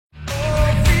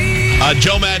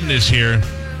Joe Maddon is here.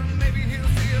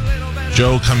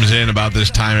 Joe comes in about this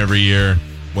time every year,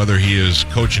 whether he is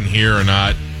coaching here or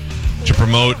not, to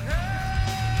promote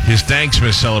his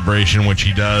Thanksmas celebration, which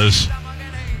he does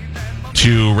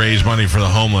to raise money for the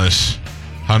homeless.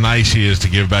 How nice he is to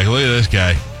give back. Look at this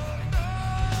guy.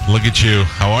 Look at you.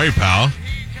 How are you, pal?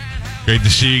 Great to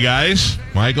see you guys.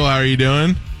 Michael, how are you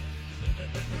doing?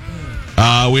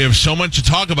 We have so much to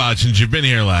talk about since you've been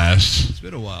here last. It's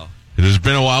been a while. It has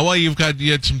been a while. Well, you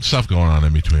had some stuff going on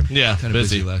in between. Yeah, Kind of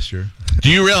busy last year. Do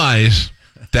you realize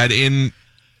that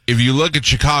if you look at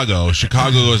Chicago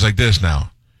goes like this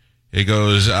now. It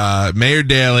goes Mayor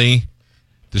Daley,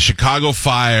 the Chicago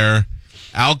Fire,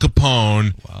 Al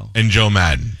Capone, and Joe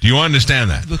Maddon. Do you understand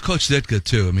that? But Coach Ditka,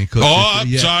 too. I mean, Coach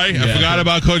Ditka, sorry. I forgot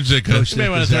about Coach Ditka. Coach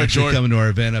Ditka's actually coming to our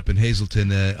event up in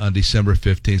Hazleton on December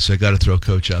 15th, so I got to throw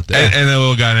Coach out there. And the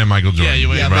little guy named Michael Jordan. Yeah, you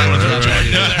wait. Michael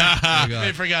Jordan.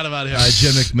 We forgot about him.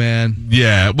 Jim McMahon.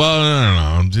 Yeah,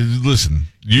 well, no. Listen,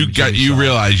 you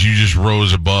realize you just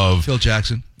rose above. Phil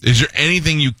Jackson. Is there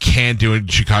anything you can't do in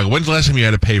Chicago? When's the last time you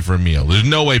had to pay for a meal? There's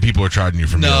no way people are charging you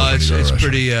for meals. No,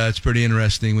 it's pretty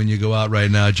interesting when you go out right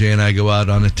now. Jay and I go out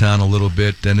on the town a little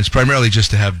bit, and it's primarily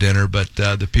just to have dinner. But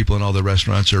the people in all the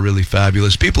restaurants are really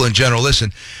fabulous. People in general,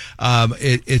 listen,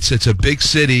 it's a big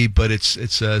city, but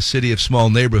it's a city of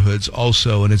small neighborhoods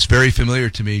also, and it's very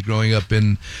familiar to me. Growing up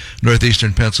in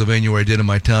northeastern Pennsylvania, where I did in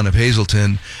my town of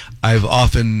Hazleton, I've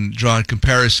often drawn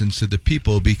comparisons to the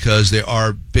people because they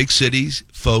are big cities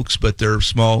folks, but they're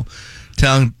small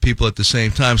town people at the same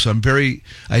time. So I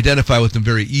identify with them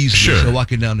very easily. Sure. So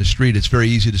walking down the street, it's very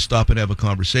easy to stop and have a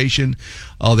conversation.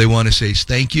 All they want to say is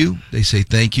thank you. They say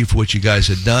thank you for what you guys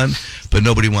have done, but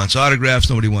nobody wants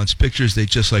autographs. Nobody wants pictures. They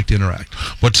just like to interact.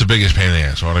 What's the biggest pain in the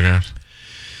ass? Autographs?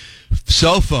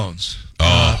 Cell phones.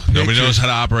 Nobody knows how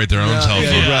to operate their own cell phone.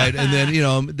 Yeah, right. And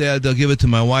then, they'll give it to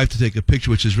my wife to take a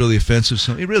picture, which is really offensive.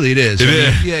 So it is.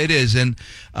 Yeah, it is. And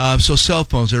so cell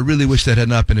phones, I really wish that had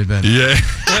not been invented.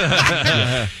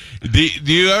 Yeah.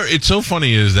 It's so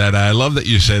funny is that I love that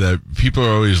you say that. People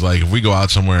are always like, if we go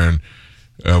out somewhere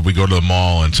and we go to the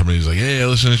mall and somebody's like, hey,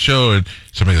 listen to the show, and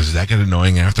somebody goes, is that get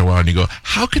annoying after a while? And you go,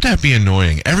 how could that be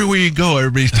annoying? Everywhere you go,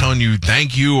 everybody's telling you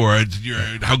thank you or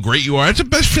how great you are. It's the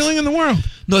best feeling in the world.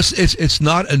 No, it's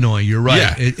not annoying. You're right.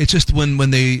 Yeah. It's just when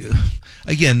they...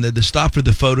 Again, the stop for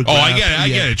the photograph. Oh, I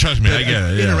get it. Trust me, I get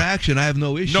it. Yeah. Interaction, I have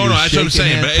no issue. No, that's what I'm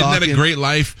saying. But isn't that a great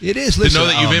life? It is. To know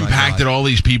that you've impacted all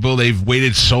these people. They've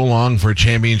waited so long for a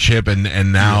championship, and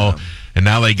now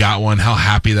they got one. How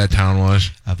happy that town was.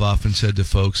 I've often said to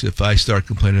folks, if I start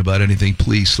complaining about anything,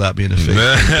 please slap me in the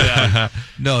face.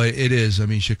 No, it is. I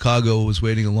mean, Chicago was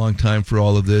waiting a long time for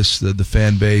all of this. The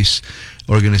fan base,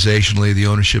 organizationally, the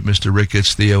ownership, Mr.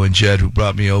 Ricketts, Theo, and Jed, who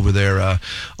brought me over there.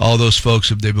 All those folks,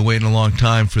 they've been waiting a long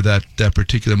time for that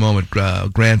particular moment.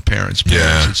 Grandparents,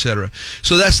 parents, etc.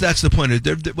 So that's the point.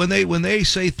 When they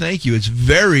say thank you, it's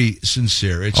very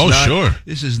sincere. It's not, sure.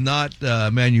 This is not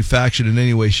manufactured in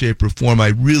any way, shape, or form. I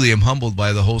really am humbled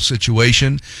by the whole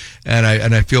situation, and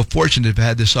I feel fortunate to have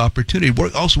had this opportunity.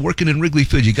 Also working in Wrigley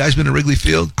Field. You guys been to Wrigley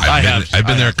Field? I've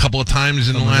been there a couple of times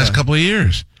in the last couple of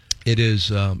years. It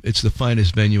is. It's the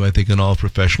finest venue, I think, in all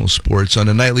professional sports. On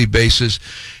a nightly basis,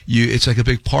 it's like a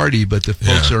big party, but the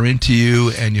folks are into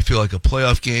you, and you feel like a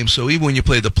playoff game. So even when you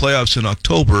play the playoffs in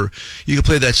October, you can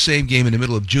play that same game in the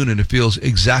middle of June, and it feels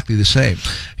exactly the same.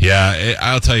 Yeah,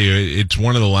 I'll tell you, it's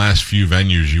one of the last few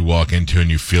venues you walk into and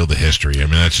you feel the history. I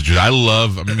mean, that's the truth.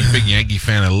 I'm a big Yankee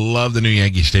fan. I love the new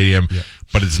Yankee Stadium,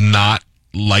 but it's not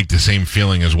like the same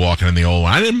feeling as walking in the old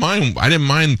one. I didn't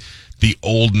mind the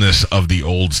oldness of the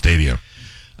old stadium.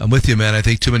 I'm with you, man. I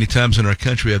think too many times in our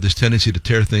country we have this tendency to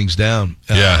tear things down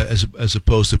as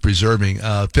opposed to preserving.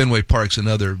 Fenway Park's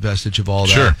another vestige of all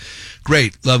that. Sure.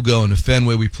 Great. Love going to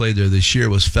Fenway. We played there this year. It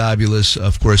was fabulous.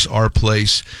 Of course, our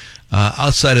place.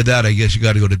 Outside of that, I guess you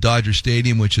got to go to Dodger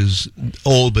Stadium, which is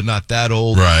old but not that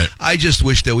old. Right. I just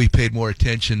wish that we paid more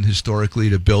attention historically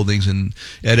to buildings and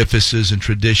edifices and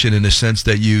tradition, in the sense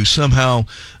that you somehow,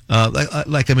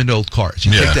 like I'm into old cars.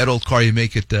 You take that old car, you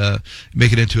make it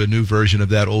into a new version of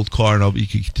that old car, and you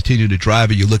can continue to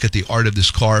drive it. You look at the art of this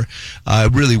car. I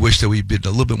really wish that we'd been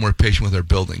a little bit more patient with our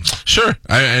buildings. Sure,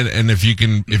 and if you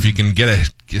can get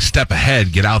a step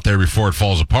ahead, get out there before it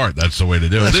falls apart. That's the way to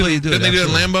do it. That's what you do. Didn't they do it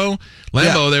in Lambeau?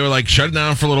 They were like shut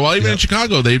down for a little while. Even in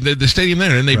Chicago, they did the stadium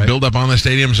there, and they build up on the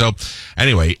stadium. So,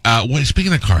 anyway,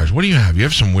 speaking of cars, what do you have? You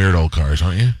have some weird old cars,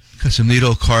 aren't you? Got some neat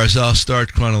old cars. I'll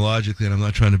start chronologically, and I'm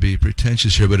not trying to be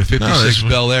pretentious here, but a 56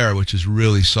 Bel Air, which is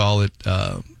really solid,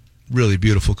 really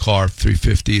beautiful car,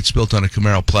 350. It's built on a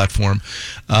Camaro platform.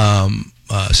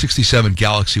 67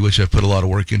 Galaxy, which I've put a lot of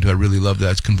work into. I really love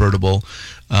that. It's convertible.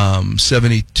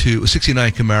 69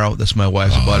 Camaro. That's my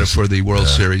wife's. I bought it for the World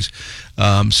Series.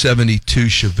 72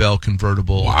 Chevelle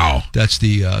convertible. Wow. That's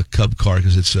the Cub car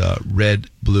because it's red,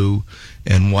 blue,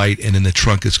 and white. And in the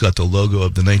trunk, it's got the logo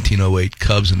of the 1908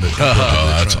 Cubs in the trunk.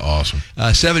 That's awesome.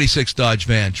 76 Dodge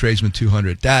Van, Tradesman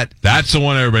 200. That's the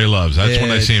one everybody loves. That's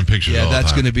one I see in pictures all the time.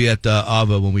 That's going to be at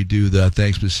Ava when we do the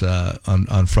Thanksmas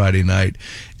on Friday night.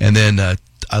 And then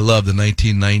I love the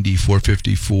 1990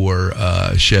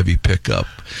 454 Chevy pickup.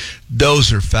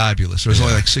 Those are fabulous. There's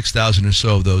only like 6,000 or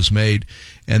so of those made.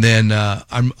 And then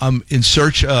I'm in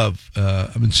search of.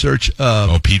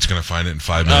 Oh, Pete's gonna find it in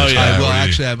 5 minutes. Oh yeah. Well,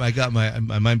 actually,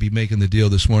 I might be making the deal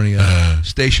this morning.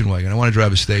 Station wagon. I want to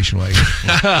drive a station wagon.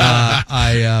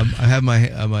 I have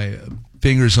my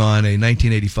fingers on a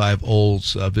 1985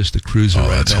 Olds Vista Cruiser right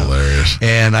now. That's hilarious.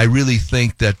 And I really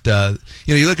think that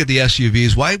you look at the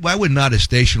SUVs. Why would not a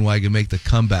station wagon make the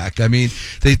comeback? I mean,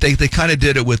 they kind of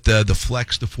did it with the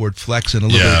Flex, the Ford Flex, and a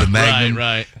little bit of the Magnum.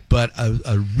 Right. But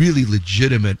a really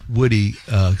legitimate Woody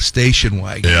station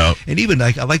wagon. Yeah. And even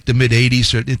I like the mid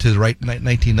 '80s or into the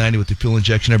 1990 with the fuel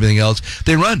injection, and everything else.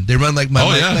 They run like my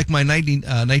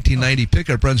 1990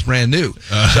 pickup runs brand new.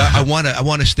 So I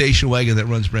want a station wagon that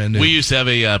runs brand new. We used to have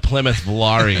a Plymouth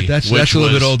Volare. that's a little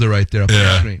bit older right there up on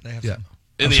the screen. Yeah.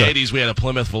 In the 80s, we had a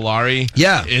Plymouth Volare.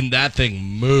 Yeah. And that thing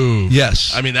moved.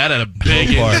 Yes. I mean, that had a big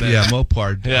Mopar. engine. Yeah,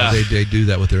 Mopar. Yeah. They do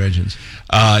that with their engines.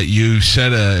 You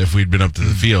said if we'd been up to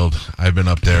the field, I've been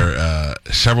up there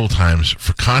several times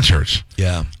for concerts.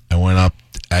 Yeah. I went up.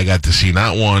 I got to see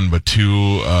not one, but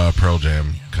two Pearl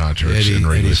Jam concerts in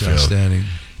Wrigley Eddie's Field. outstanding.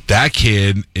 That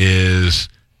kid is...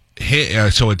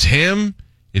 so it's him,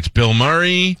 it's Bill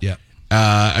Murray. Yeah.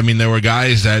 I mean, there were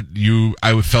guys that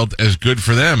I felt as good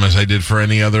for them as I did for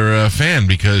any other fan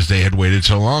because they had waited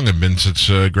so long and been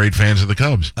such great fans of the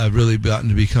Cubs. I've really gotten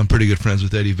to become pretty good friends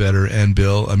with Eddie Vedder and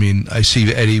Bill. I mean, I see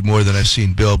Eddie more than I've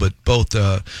seen Bill, but both.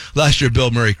 Last year,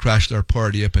 Bill Murray crashed our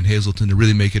party up in Hazleton to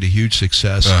really make it a huge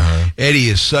success. Eddie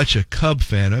is such a Cub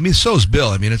fan. I mean, so is Bill.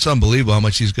 I mean, it's unbelievable how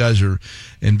much these guys are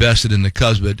invested in the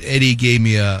Cubs. But Eddie gave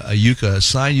me a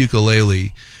signed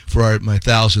ukulele for my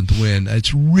 1,000th win.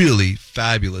 It's really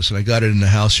fabulous, and I got it in the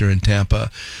house here in Tampa.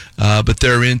 But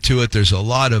they're into it. There's a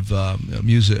lot of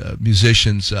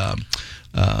musicians.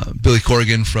 Billy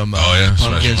Corgan from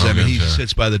Pumpkins. I mean, he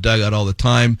sits by the dugout all the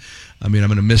time. I mean, I'm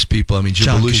going to miss people. I mean,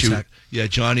 Jim Belushi. Yeah,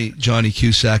 Johnny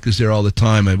Cusack is there all the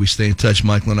time, and we stay in touch,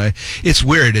 Michael and I. It's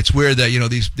weird. It's weird that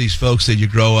these folks that you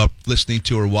grow up listening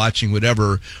to or watching,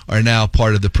 whatever, are now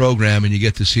part of the program, and you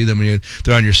get to see them, and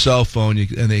they're on your cell phone,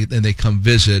 and they come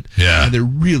visit. Yeah, and they're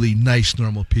really nice,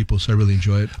 normal people. So I really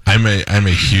enjoy it. I'm a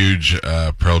huge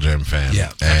Pearl Jam fan.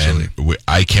 Yeah, absolutely. And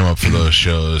I came up for those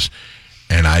shows,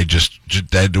 and I just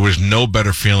there was no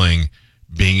better feeling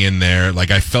being in there. Like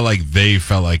I felt like they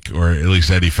felt like, or at least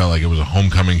Eddie felt like it was a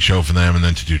homecoming show for them, and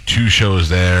then to do two shows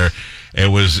there, it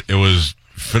was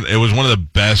one of the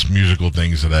best musical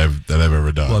things that I've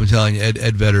ever done. Well, I'm telling you,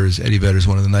 Eddie Vedder is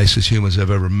one of the nicest humans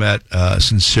I've ever met.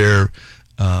 Sincere,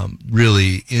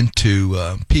 really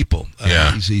into people.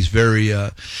 He's very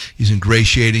he's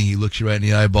ingratiating. He looks you right in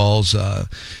the eyeballs.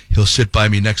 He'll sit by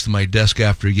me next to my desk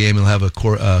after a game. He'll have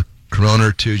a Corona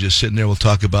or two, just sitting there. We'll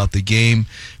talk about the game.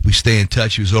 We stay in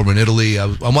touch. He was over in Italy. I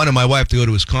wanted my wife to go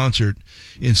to his concert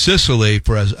in Sicily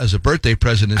as a birthday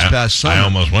present this past summer. I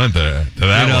almost went to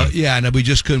that one. Yeah, and we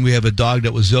just couldn't. We have a dog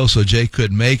that was ill, so Jay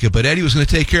couldn't make it. But Eddie was going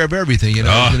to take care of everything. He was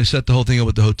going to set the whole thing up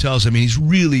with the hotels. I mean, he's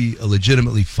really a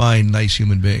legitimately fine, nice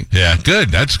human being. Yeah, good.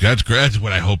 That's great. That's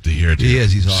what I hope to hear, too. He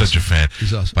is. He's awesome. Such a fan.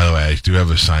 He's awesome. By the way, I do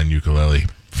have a signed ukulele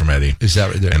from Eddie. Is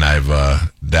that right there? And I've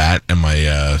that and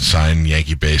my signed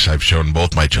Yankee bass I've shown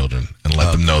both my children and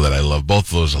let them know that I love both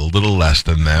of those a little less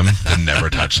than them and never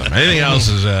touch them. Anything else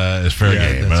is fair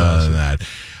game. But other than that.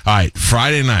 All right,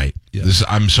 Friday night. Yeah.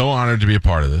 I'm so honored to be a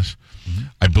part of this. Mm-hmm.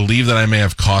 I believe that I may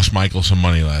have cost Michael some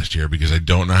money last year because I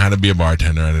don't know how to be a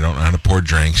bartender and I don't know how to pour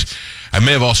drinks. I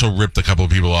may have also ripped a couple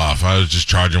of people off. I was just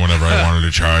charging whatever I wanted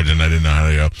to charge and I didn't know how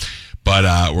to go.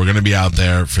 But we're going to be out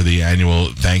there for the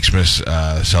annual Thanksmas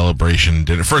celebration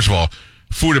dinner. First of all,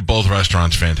 food at both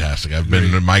restaurants, fantastic.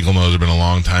 Michael knows I've been a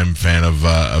long-time fan of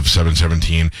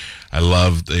 717. I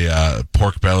love the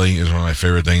pork belly is one of my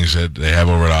favorite things that they have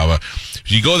over at Ava.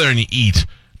 So you go there and you eat,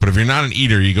 but if you're not an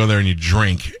eater, you go there and you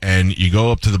drink, and you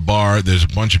go up to the bar. There's a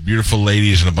bunch of beautiful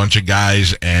ladies and a bunch of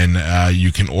guys, and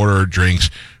you can order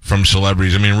drinks from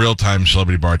celebrities. I mean, real-time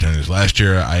celebrity bartenders. Last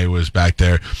year, I was back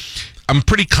there. I'm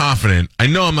pretty confident. I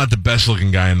know I'm not the best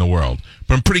looking guy in the world,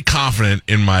 but I'm pretty confident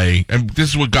in and this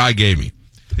is what God gave me.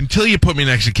 until you put me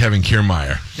next to Kevin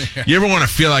Kiermaier. You ever want to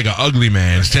feel like an ugly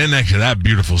man? Stand next to that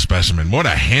beautiful specimen. What a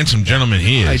handsome gentleman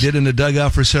he is. I did in the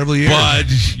dugout for several years.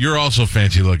 But you're also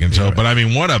fancy looking. So, but I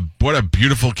mean, what a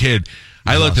beautiful kid.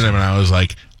 I looked at him and I was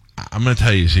like, I'm going to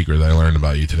tell you a secret that I learned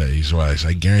about you today. He said, "What?" I said,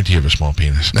 "I guarantee you have a small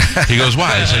penis." He goes,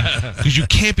 "Why?" I said, "Because you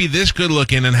can't be this good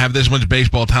looking and have this much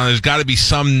baseball talent. There's got to be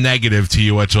some negative to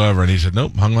you whatsoever." And he said,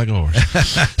 "Nope, hung like a horse."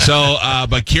 So,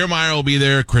 but Kiermaier will be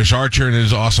there. Chris Archer and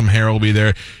his awesome hair will be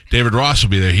there. David Ross will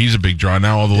be there. He's a big draw.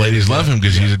 Now all the ladies love him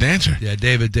because he's a dancer. Yeah,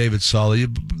 David's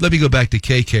solid. Let me go back to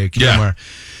KK. Kiermaier.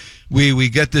 We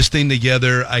get this thing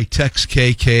together. I text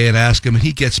KK and ask him, and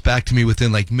he gets back to me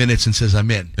within like minutes and says, "I'm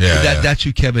in." That's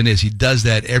who Kevin is. He does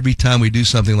that every time we do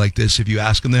something like this. If you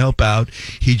ask him to help out,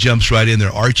 he jumps right in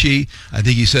there. Archie, I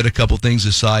think he set a couple things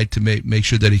aside to make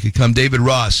sure that he could come. David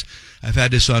Ross, I've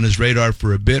had this on his radar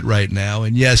for a bit right now,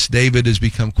 and yes, David has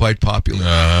become quite popular,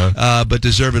 but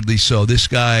deservedly so. This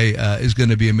guy is going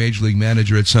to be a major league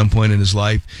manager at some point in his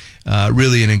life.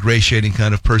 Really an ingratiating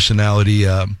kind of personality.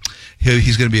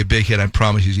 He's going to be a big hit. I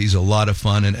promise you. He's a lot of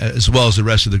fun, and as well as the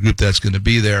rest of the group that's going to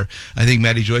be there. I think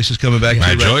Matty Joyce is coming back.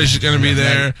 Matt Joyce is going to be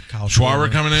there.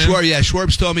 Schwarber coming in.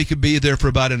 Schwarb's told me he could be there for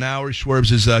about an hour.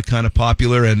 Schwarb's is kind of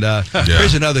popular, and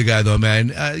here's another guy though,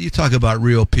 man. You talk about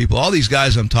real people. All these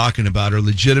guys I'm talking about are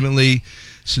legitimately,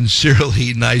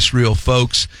 sincerely nice, real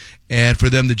folks. And for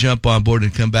them to jump on board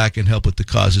and come back and help with the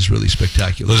cause is really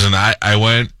spectacular. Listen, I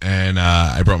went and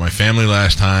I brought my family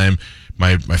last time.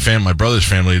 My brother's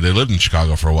family, they lived in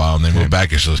Chicago for a while, and they moved back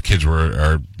here, so those kids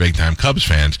are big-time Cubs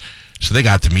fans. So they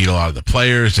got to meet a lot of the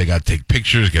players. They got to take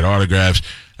pictures, get autographs,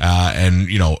 and,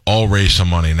 all raise some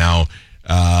money. Now,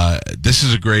 this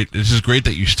is great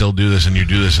that you still do this, and you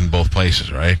do this in both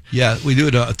places, right? Yeah, we do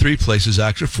it 3 places,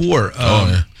 actually. 4.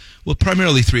 Well,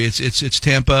 primarily 3. It's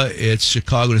Tampa, it's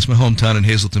Chicago, and it's my hometown in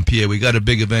Hazleton, PA. We got a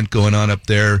big event going on up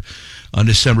there on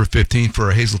December 15th for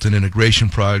our Hazleton Integration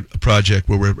Project,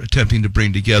 where we're attempting to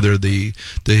bring together the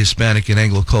Hispanic and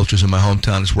Anglo cultures in my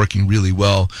hometown. It's working really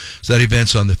well. So that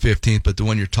event's on the 15th, but the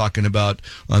one you're talking about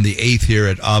on the 8th here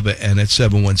at ABA and at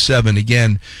 717,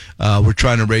 again, we're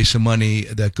trying to raise some money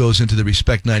that goes into the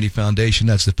Respect 90 Foundation.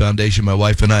 That's the foundation my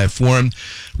wife and I have formed.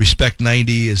 Respect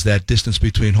 90 is that distance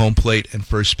between home plate and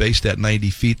first base, that 90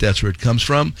 feet. That's where it comes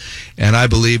from. And I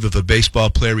believe if a baseball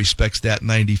player respects that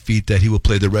 90 feet, that he will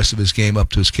play the rest of his game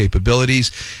up to his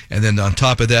capabilities, and then on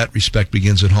top of that, respect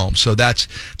begins at home. So that's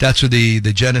where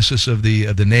the genesis of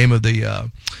the name of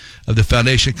the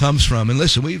foundation comes from. And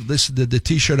listen, the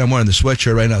T-shirt I'm wearing, the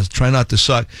sweatshirt right now, try not to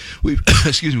suck. We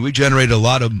generated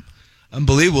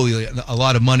unbelievably a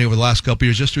lot of money over the last couple of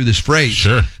years just through this phrase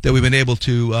that we've been able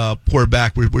to pour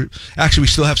back. We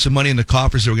still have some money in the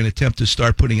coffers that we're going to attempt to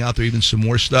start putting out there, even some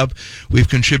more stuff. We've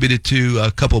contributed to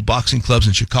a couple of boxing clubs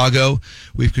in Chicago.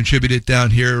 We've contributed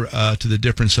down here to the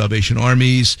different Salvation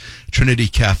Armies, Trinity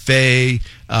Cafe.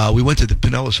 We went to the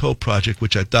Pinellas Hope Project,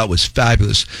 which I thought was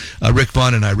fabulous. Rick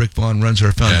Vaughn runs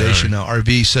our foundation. Now,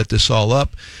 RV set this all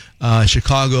up.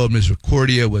 Chicago,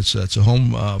 Misericordia it's a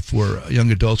home for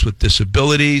young adults with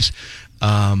disabilities.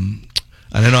 And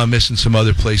I know I'm missing some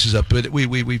other places up, but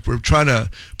we're trying to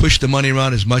push the money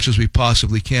around as much as we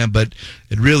possibly can. But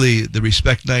the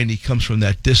Respect 90 comes from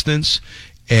that distance.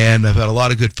 And I've had a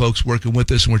lot of good folks working with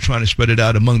us, and we're trying to spread it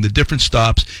out among the different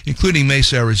stops, including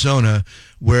Mesa, Arizona,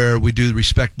 where we do the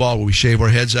Respect Ball, where we shave our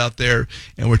heads out there,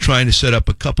 and we're trying to set up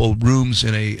a couple rooms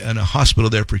in a hospital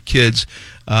there for kids,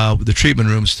 the treatment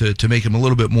rooms, to make them a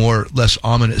little bit less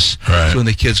ominous. Right. So when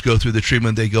the kids go through the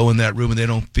treatment, they go in that room and they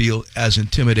don't feel as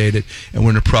intimidated, and we're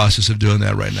in the process of doing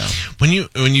that right now. When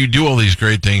you do all these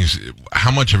great things,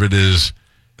 how much of it is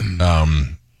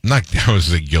not, I was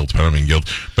saying guilt, but I don't mean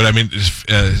guilt. But I mean,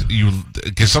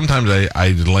 because sometimes I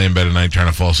lay in bed at night trying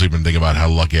to fall asleep and think about how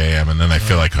lucky I am, and then I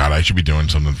feel like, God, I should be doing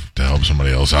something to help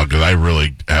somebody else out because I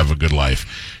really have a good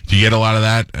life. Do you get a lot of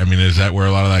that? I mean, is that where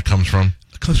a lot of that comes from?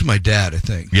 It comes from my dad, I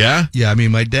think. Yeah? Yeah, I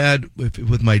mean, my dad,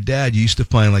 with my dad, you used to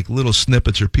find like little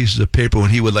snippets or pieces of paper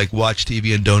when he would like watch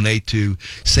TV and donate to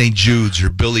St. Jude's or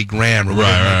Billy Graham or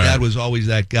whatever. My dad was always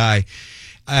that guy.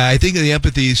 I think the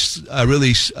empathy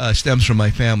really stems from my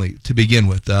family to begin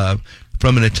with,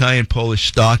 from an Italian-Polish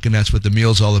stock, and that's what the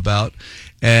meal's all about.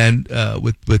 And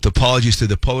with apologies to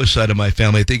the Polish side of my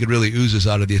family, I think it really oozes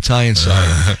out of the Italian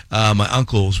side. My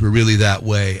uncles were really that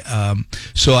way.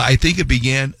 So I think it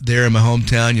began there in my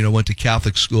hometown. Went to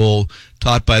Catholic school,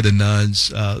 taught by the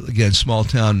nuns. Again, small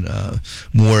town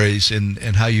mores and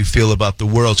how you feel about the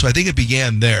world. So I think it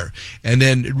began there. And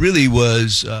then it really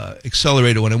was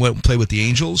accelerated when I went and played with the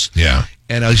Angels. Yeah.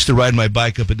 And I used to ride my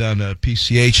bike up and down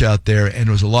PCH out there, and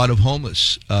there was a lot of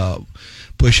homeless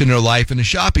pushing their life in a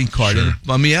shopping cart. Sure. And it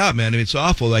bummed me out, man. I mean, it's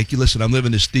awful. Like, listen, I'm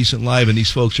living this decent life, and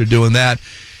these folks are doing that.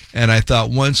 And I thought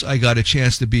once I got a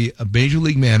chance to be a major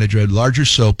league manager, a larger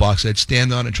soapbox, I'd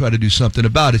stand on and try to do something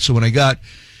about it. So when I got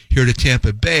here to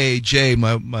Tampa Bay, Jay,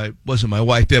 my wasn't my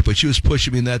wife yet, but she was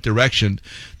pushing me in that direction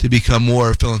to become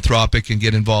more philanthropic and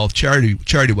get involved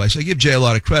charity-wise. So I give Jay a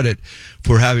lot of credit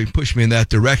for having pushed me in that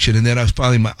direction. And then I was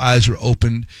finally, my eyes were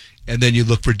opened, and then you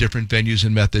look for different venues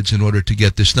and methods in order to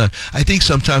get this done. I think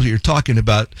sometimes what you're talking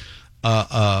about,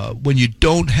 when you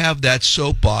don't have that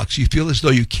soapbox, you feel as though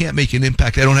you can't make an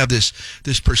impact. I don't have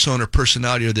this persona or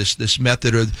personality or this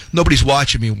method, or nobody's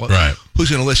watching me. Right. Who's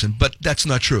going to listen? But that's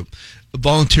not true.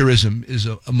 Volunteerism is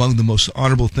among the most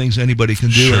honorable things anybody can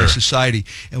do in a society.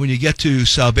 And when you get to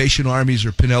Salvation Armies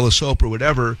or Pinella Soap or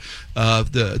whatever,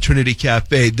 the Trinity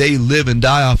Cafe, they live and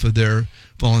die off of their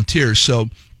volunteers. So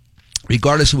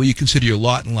regardless of what you consider your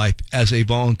lot in life, as a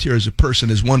volunteer, as a person,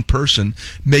 as one person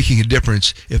making a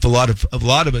difference, if a lot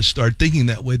of us start thinking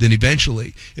that way, then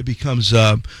eventually it becomes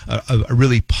a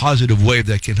really positive wave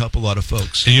that can help a lot of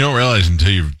folks. And you don't realize until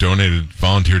you've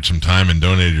volunteered some time and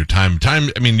donated your time.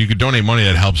 I mean, you could donate money,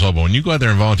 that helps all, but when you go out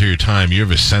there and volunteer your time, you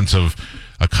have a sense of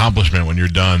accomplishment when you're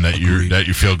done that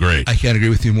you feel great. I can't agree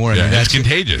with you more. Yeah, I mean, it's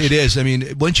contagious. It is. I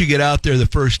mean, once you get out there the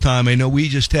first time, I know we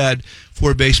just had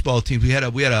 4 baseball teams.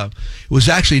 It was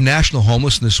actually National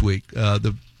Homelessness Week,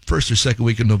 the first or second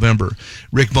week of November.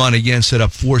 Rick Vaughn again set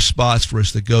up 4 spots for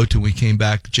us to go to when we came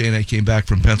back. Jay and I came back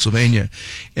from Pennsylvania,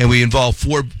 and we involved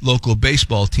 4 local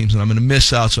baseball teams, and I'm going to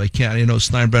miss out, so I can't. You know,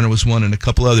 Steinbrenner was one and a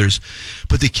couple others.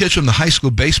 But the kids from the high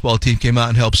school baseball team came out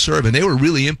and helped serve, and they were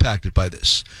really impacted by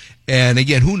this. And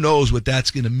again, who knows what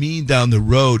that's going to mean down the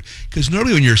road? Because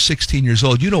normally when you're 16 years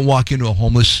old, you don't walk into a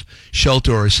homeless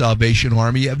shelter or a Salvation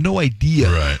Army. You have no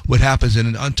idea what happens.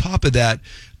 And on top of that,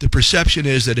 the perception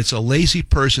is that it's a lazy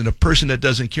person, a person that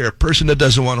doesn't care, a person that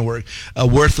doesn't want to work,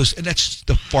 worthless. And that's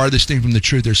the farthest thing from the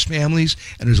truth. There's families,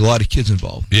 and there's a lot of kids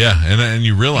involved. Yeah, and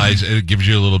you realize it gives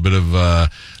you a little bit of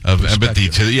empathy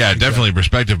to definitely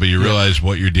perspective, but you realize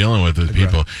what you're dealing with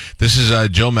people. This is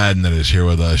Joe Maddon that is here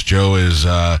with us. Joe is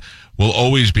will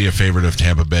always be a favorite of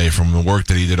Tampa Bay from the work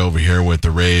that he did over here with the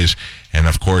Rays and,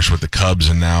 of course, with the Cubs,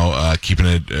 and now keeping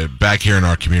it back here in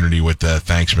our community with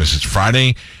Thanksmas. It's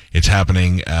Friday. It's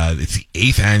happening. It's the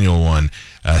 8th annual one.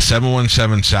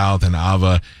 717 South and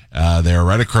Ava. They're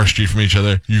right across the street from each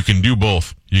other. You can do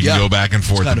both. You can go back and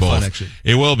forth to both. Fun, actually.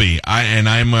 It will be.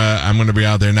 I'm going to be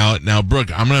out there now.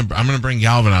 Brooke, I'm going to bring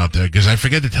Galvin out there because I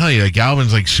forget to tell you that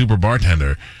Galvin's like super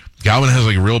bartender. Galvin has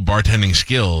like real bartending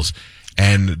skills.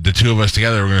 And the two of us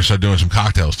together, we're going to start doing some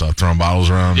cocktail stuff, throwing bottles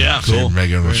around. Yeah, cool.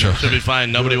 Should be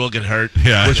fine. Nobody will get hurt.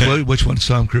 Yeah. Which one's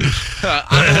Tom Cruise? I'm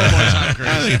a little more Tom Cruise.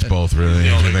 I think it's both, really,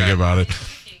 if you think about it.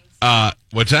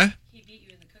 What's that? He beat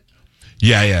you in the cooking.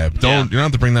 Yeah. You don't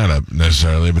have to bring that up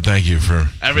necessarily, but thank you for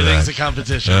everything's for a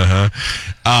competition. What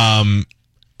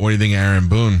do you think, Aaron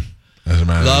Boone? As a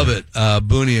manager? Love it.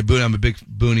 Booney. I'm a big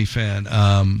Booney fan.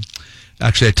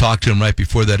 Actually, I talked to him right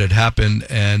before that had happened,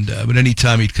 and but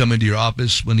anytime he'd come into your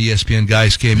office when the ESPN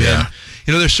guys came in,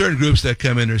 you know, there's certain groups that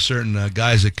come in, there's certain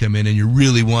guys that come in, and you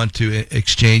really want to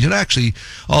exchange. And actually,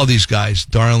 all these guys,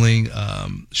 Darling,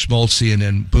 Schmaltzy, and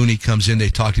then Booney comes in, they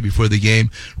talk to you before the game,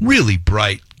 really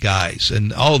bright guys,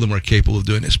 and all of them are capable of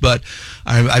doing this. But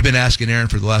I've been asking Aaron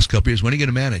for the last couple of years, when are you going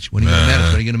to manage? When are you going to manage?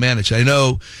 When are you going to manage?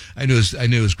 I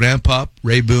knew his grandpa,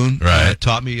 Ray Boone,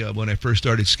 taught me when I first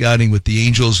started scouting with the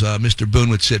Angels. Mr. Boone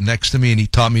would sit next to me, and he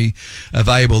taught me a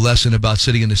valuable lesson about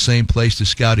sitting in the same place to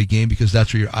scout a game, because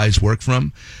that's where your eyes work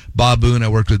from. Bob Boone, I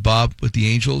worked with Bob with the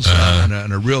Angels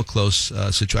on a real close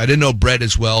situation. I didn't know Brett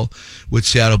as well with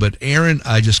Seattle, but Aaron,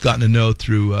 I just gotten to know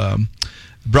through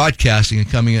broadcasting and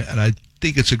coming in, and I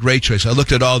think it's a great choice. I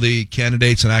looked at all the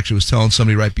candidates, and actually was telling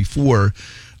somebody right before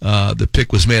the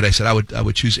pick was made, I said I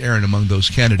would choose Aaron among those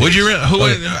candidates. Would you really?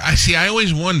 I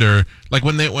always wonder, like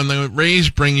when the Rays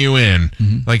bring you in,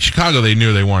 like Chicago, they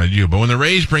knew they wanted you, but when the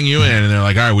Rays bring you in and they're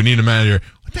like, all right, we need a manager.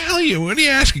 What the hell are you? What do you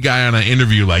ask a guy on an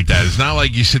interview like that? It's not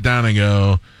like you sit down and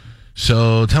go,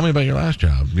 so tell me about your last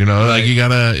job. You know, like you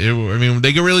gotta.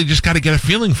 They really just got to get a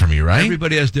feeling from you, right?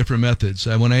 Everybody has different methods.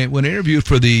 When I interviewed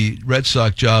for the Red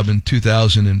Sox job in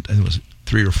 2000, and I think it was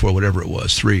 3 or 4, whatever it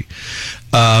was, 3.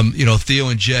 Theo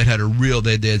and Jet had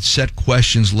they had set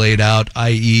questions laid out,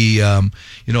 i.e.,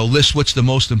 list what's the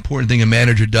most important thing a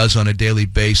manager does on a daily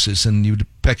basis, and you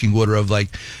pecking order of like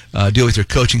deal with your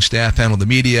coaching staff, handle the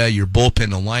media, your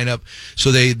bullpen, the lineup.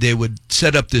 So they would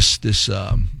set up this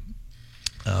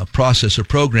process or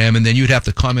program, and then you'd have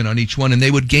to comment on each one, and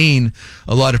they would gain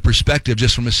a lot of perspective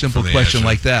just from a simple question answer.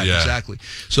 like that. Yeah. Exactly.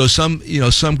 So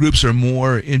some groups are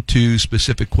more into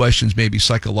specific questions, maybe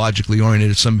psychologically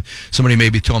oriented. Somebody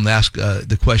maybe told them to ask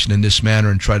the question in this manner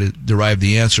and try to derive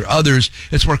the answer. Others,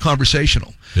 it's more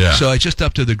conversational. Yeah. So it's just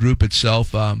up to the group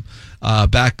itself.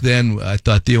 Back then, I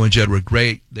thought Theo and Jed were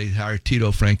great. They hired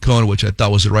Tito Francona, which I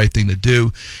thought was the right thing to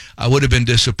do. I would have been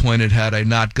disappointed had I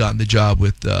not gotten the job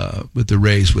with the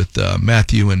Rays, with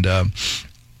Matthew and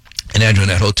Andrew in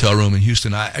that hotel room in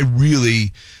Houston. I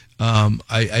really,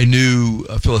 I knew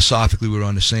philosophically we were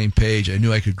on the same page. I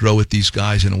knew I could grow with these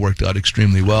guys, and it worked out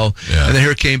extremely well. Yeah. And then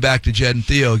here it came back to Jed and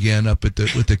Theo again up with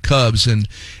the Cubs, and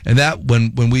that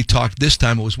when we talked this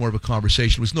time, it was more of a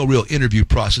conversation. It was no real interview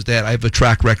process. I have a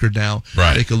track record now.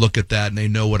 Right. They can look at that and they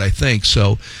know what I think.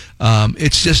 So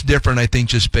it's just different, I think,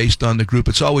 just based on the group.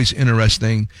 It's always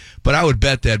interesting, but I would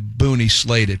bet that Booney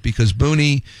slayed it, because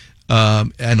Booney,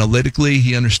 analytically,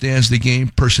 he understands the game.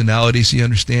 Personalities, he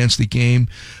understands the game.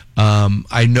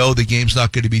 I know the game's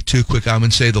not going to be too quick. I'm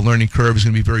going to say the learning curve is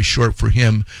going to be very short for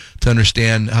him to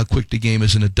understand how quick the game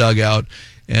is in a dugout.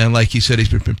 And like he said, he's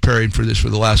been preparing for this for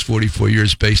the last 44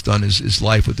 years based on his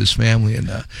life with his family. And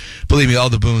believe me, all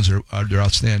the Boons they're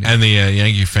outstanding. And the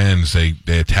Yankee fans, they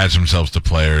attach themselves to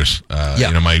players.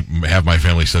 Yeah. Half my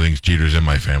family still thinks Jeter's in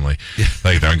my family. Yeah.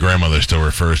 Like my grandmother still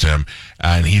refers to him,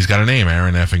 and he's got a name,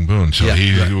 Aaron effing Boone. So Yeah,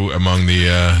 he's right. among the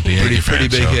Yankee fans. Pretty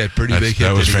big so hit. Pretty big hit.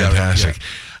 That was that he got, fantastic. yeah.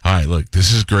 All right, look,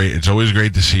 this is great. It's always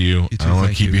great to see you. You too, I don't want to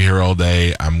thank keep you. you here all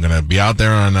day. I'm gonna be out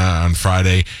there on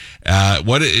Friday.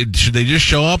 What should they just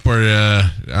show up or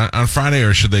on Friday,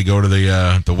 or should they go to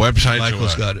the website?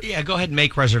 Michael's got it. Yeah, go ahead and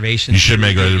make reservations. You should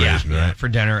make reservations, yeah, right? for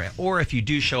dinner. Or if you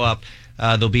do show up,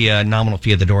 there'll be a nominal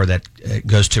fee at the door that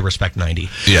goes to Respect 90.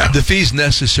 Yeah. The fee's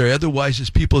necessary. Otherwise,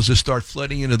 as people just start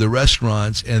flooding into the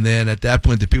restaurants, and then at that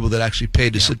point, the people that actually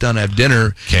paid to sit down and have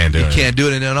dinner Can't do it. can't do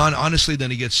it. And then honestly, then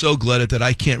he gets so glutted that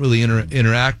I can't really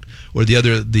interact, or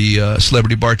the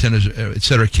celebrity bartenders, et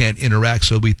cetera, can't interact.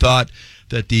 So we thought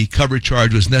that the cover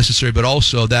charge was necessary, but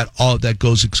also that all that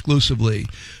goes exclusively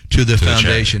to the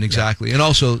foundation. charity. Exactly. And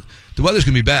also, the weather's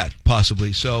going to be bad,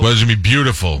 possibly. So. Well, it's gonna be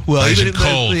beautiful. Well, nice even and if,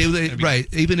 cold. right.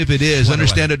 Even if it is,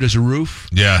 understand that there's a roof.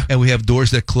 Yeah. And we have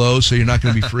doors that close, so you're not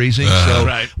going to be freezing. So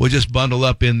Right. we'll just bundle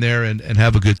up in there and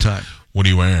have a good time. What are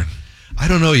you wearing? I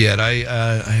don't know yet. I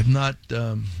have not.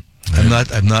 I'm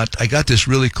not. I got this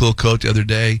really cool coat the other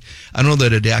day. I don't know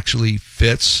that it actually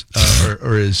fits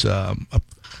or is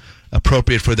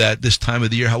appropriate for this time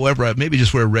of the year. However, I maybe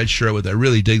just wear a red shirt with it. I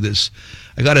really dig this.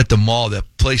 I got it at the mall, that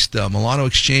place, the Milano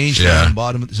Exchange, Yeah. down the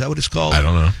bottom. Is that what it's called? I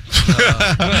don't know.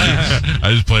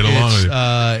 I just played along with you.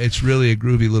 It's really a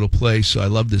groovy little place, so I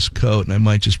love this coat, and I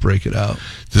might just break it out.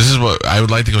 This is what I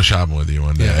would like to go shopping with you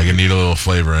one day. Yeah. I can need a little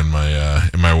flavor in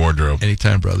my wardrobe.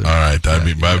 Anytime, brother. All right, that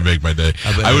would make my day.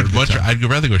 I bet I you would have a good time. I'd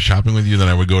rather go shopping with you than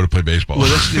I would go to play baseball. Well,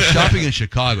 that's the shopping in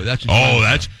Chicago. That's what oh,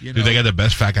 that's you dude. know. They got the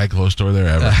best fat guy clothes store there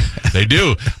ever. They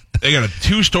do. They got a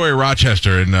 2-story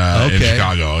Rochester in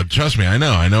Chicago. Trust me, I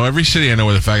know every city. I know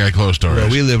where the fat guy clothes store Well,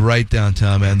 is. we live right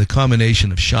downtown, man. The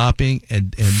combination of shopping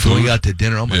and going out to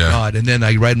dinner. Oh my Yeah. God! And then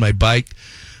I ride my bike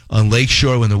on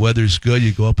Lakeshore when the weather's good.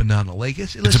 You go up and down the lake.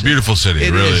 It's a beautiful city.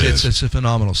 It really is. It's a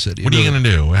phenomenal city. What are you gonna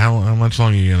do? How much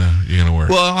longer are you gonna work?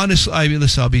 Well, honestly, I mean,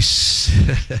 listen, I'll be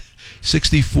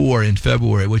 64 in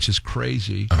February, which is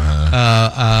crazy.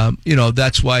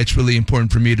 That's why it's really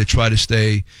important for me to try to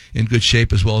stay in good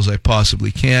shape as well as I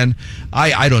possibly can.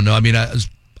 I don't know. I mean,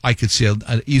 I could see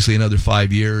easily another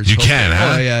 5 years. You can,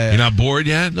 huh? Oh, yeah. You're not bored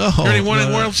yet? No. You already won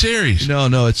no, a World Series.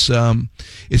 No,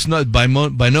 it's not by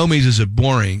no means is it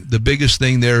boring. The biggest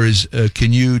thing there is, do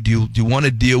you want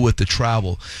to deal with the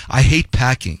travel? I hate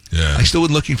packing. Yeah. I still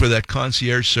was looking for that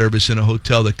concierge service in a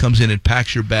hotel that comes in and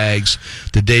packs your bags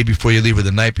the day before you leave or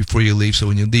the night before you leave. So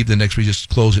when you leave the next week, just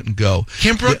close it and go.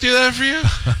 Can't Brooke do that for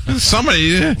you? Somebody.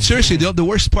 Yeah. Seriously, the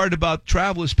worst part about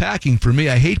travel is packing. For me,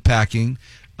 I hate packing.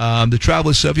 The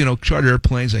travel stuff, charter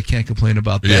airplanes, I can't complain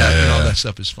about that. Yeah. All that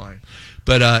stuff is fine.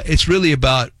 But it's really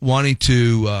about wanting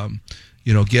to,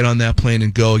 get on that plane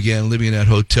and go again, living in that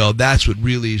hotel. That's what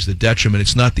really is the detriment.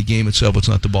 It's not the game itself. It's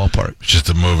not the ballpark. It's just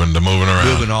the moving around.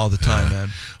 Moving all the time, man.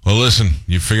 Well, listen,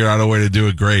 you figured out a way to do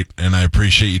it great, and I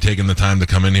appreciate you taking the time to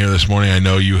come in here this morning. I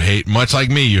know you hate, much like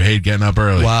me, you hate getting up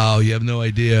early. Wow, you have no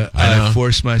idea. I know. I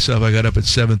forced myself. I got up at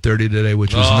 7:30 today,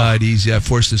 which was not easy. I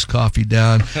forced this coffee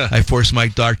down. I forced my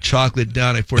dark chocolate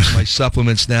down. I forced my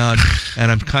supplements down,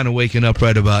 and I'm kind of waking up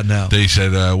right about now. They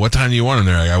said, what time do you want him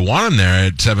there? I want him there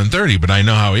at 7:30, but I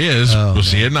know how he is. Oh, we'll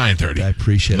see you at 9:30. I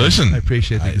appreciate it. Listen, I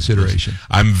appreciate the consideration.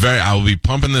 I will be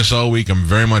pumping this all week. I'm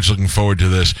very much looking forward to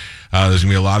this. There's going to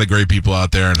be a lot of great people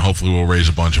out there, and hopefully we'll raise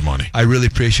a bunch of money. I really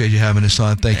appreciate you having us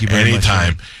on. Thank you very much.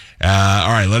 Anytime.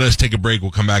 All right, let us take a break.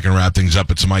 We'll come back and wrap things up.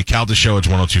 It's the Mike Calta Show. It's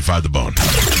 102.5 The Bone.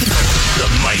 The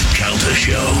Mike Calta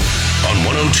Show on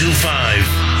 102.5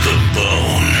 The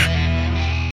Bone.